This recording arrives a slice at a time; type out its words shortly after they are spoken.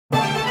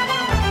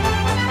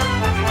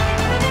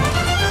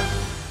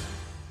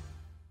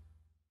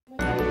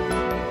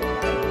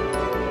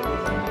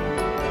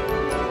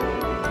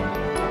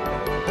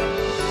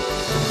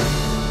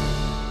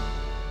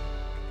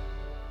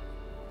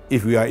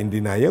If we are in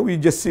denial, we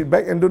just sit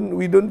back and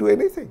we don't do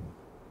anything.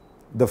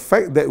 The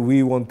fact that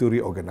we want to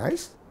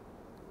reorganize,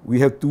 we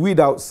have to weed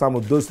out some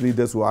of those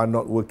leaders who are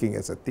not working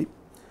as a team.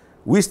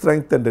 We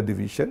strengthen the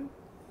division.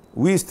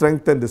 We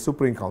strengthen the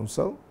Supreme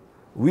Council.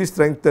 We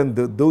strengthen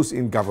those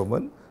in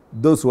government,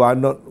 those who are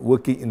not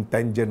working in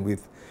tangent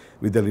with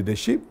the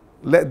leadership.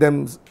 Let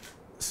them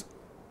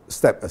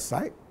step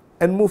aside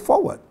and move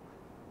forward.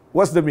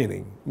 What's the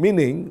meaning?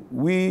 Meaning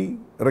we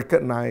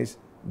recognize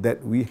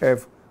that we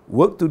have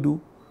work to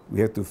do. We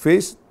have to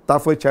face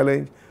tougher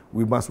challenge.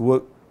 We must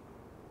work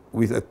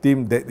with a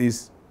team that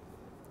is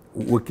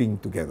working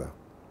together.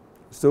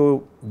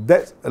 So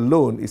that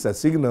alone is a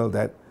signal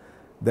that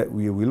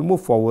we will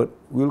move forward.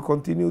 We will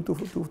continue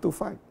to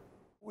fight.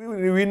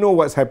 We know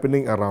what's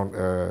happening around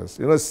us.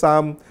 You know,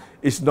 some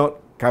is not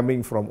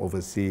coming from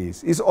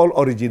overseas. It's all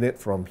originate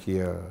from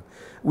here.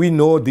 We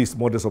know this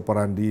modus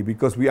operandi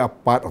because we are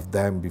part of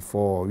them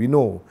before. We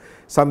know.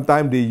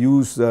 Sometimes they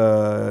use,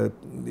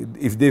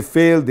 if they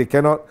fail, they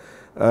cannot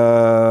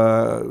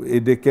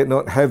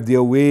have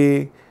their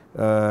way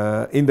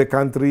in the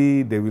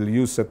country. They will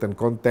use certain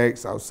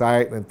contexts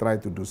outside and try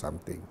to do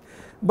something.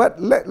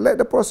 But let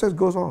the process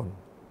goes on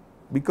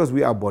because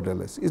we are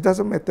borderless. It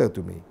doesn't matter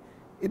to me.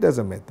 It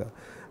doesn't matter.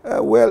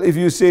 Well, if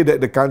you say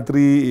that the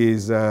country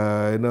is,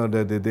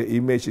 the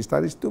image is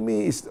studies, to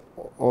me it's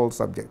all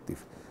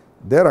subjective.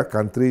 There are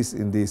countries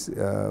in this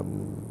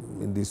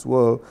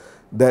world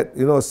that,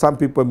 you know, some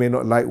people may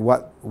not like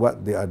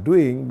what they are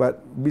doing,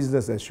 but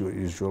business as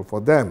usual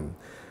for them.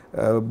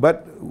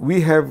 But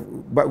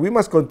we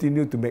must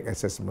continue to make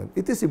assessment.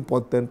 It is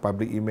important.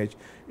 Public image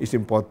is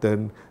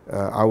important.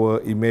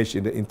 Our image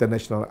in the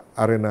international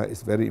arena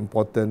is very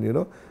important, you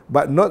know.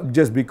 But not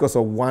just because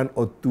of one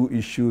or two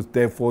issues.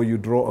 Therefore, you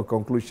draw a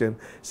conclusion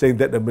saying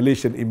that the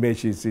Malaysian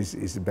image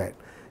is bad.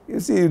 You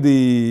see,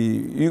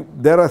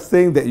 there are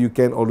things that you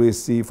can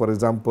always see. For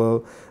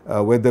example,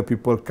 whether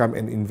people come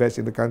and invest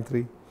in the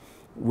country,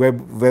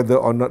 whether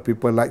or not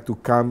people like to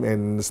come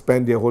and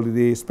spend their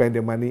holiday, spend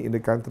their money in the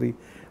country,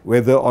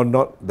 whether or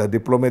not the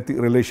diplomatic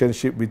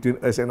relationship between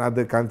us and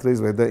other countries,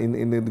 whether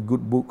in a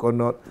good book or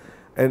not.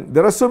 And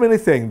there are so many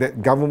things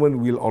that government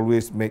will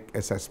always make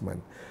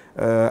assessment.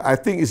 I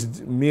think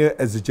it's mere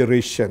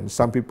exaggeration.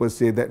 Some people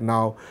say that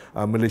now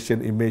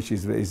Malaysian image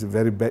is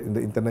very bad in the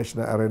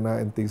international arena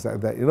and things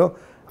like that. You know,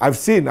 I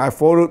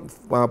followed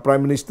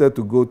Prime Minister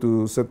to go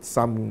to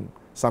some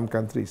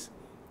countries.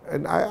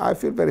 And I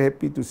feel very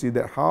happy to see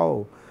that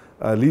how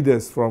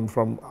leaders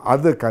from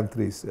other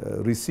countries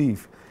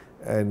receive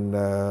and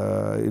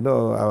our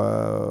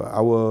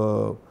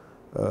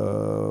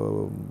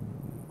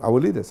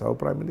leaders, our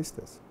prime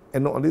ministers,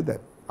 and not only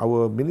that,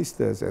 our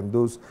ministers and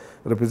those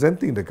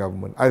representing the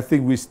government. I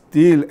think we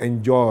still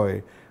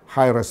enjoy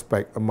high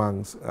respect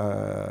amongst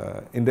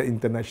in the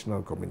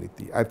international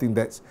community. I think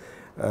that's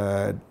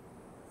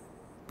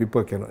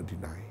people cannot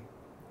deny.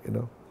 You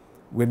know,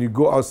 when you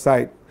go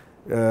outside,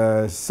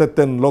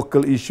 certain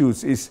local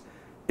issues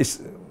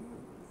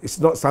it's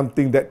not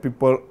something that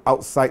people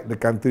outside the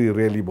country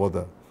really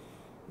bother,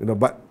 you know.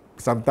 But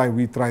sometimes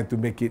we try to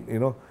make it, you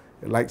know,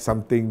 like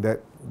something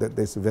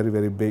that's very,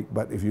 very big.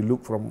 But if you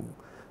look from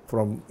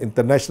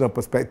international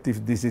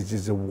perspective, this is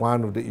just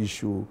one of the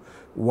issue,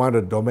 one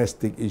of the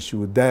domestic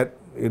issue that,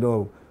 you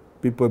know,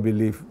 people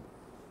believe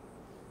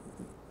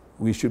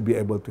we should be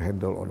able to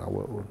handle on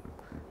our own.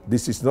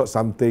 This is not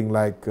something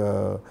like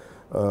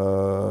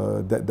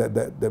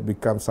that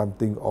becomes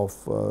something of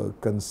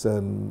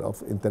concern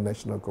of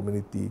international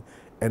community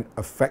and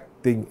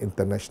affecting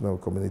international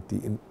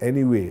community in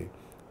any way.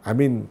 I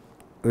mean,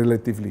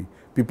 relatively,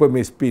 people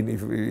may spin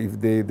if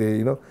they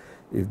you know,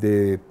 if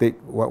they take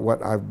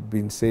what I've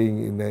been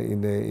saying in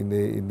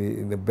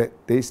a bad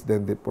taste,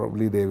 then they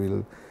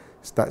will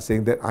start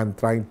saying that I'm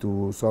trying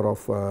to sort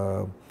of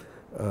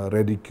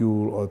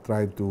ridicule or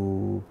try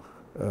to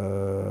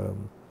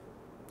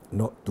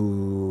not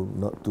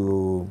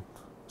to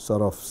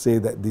sort of say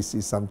that this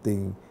is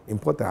something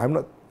important. I'm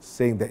not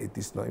saying that it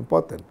is not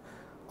important.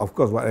 Of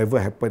course, whatever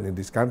happened in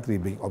this country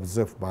being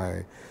observed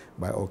by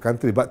our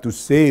country, but to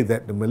say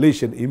that the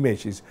Malaysian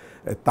image is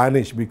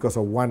tarnished because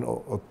of one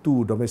or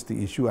two domestic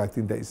issues, I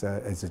think that is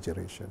an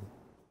exaggeration.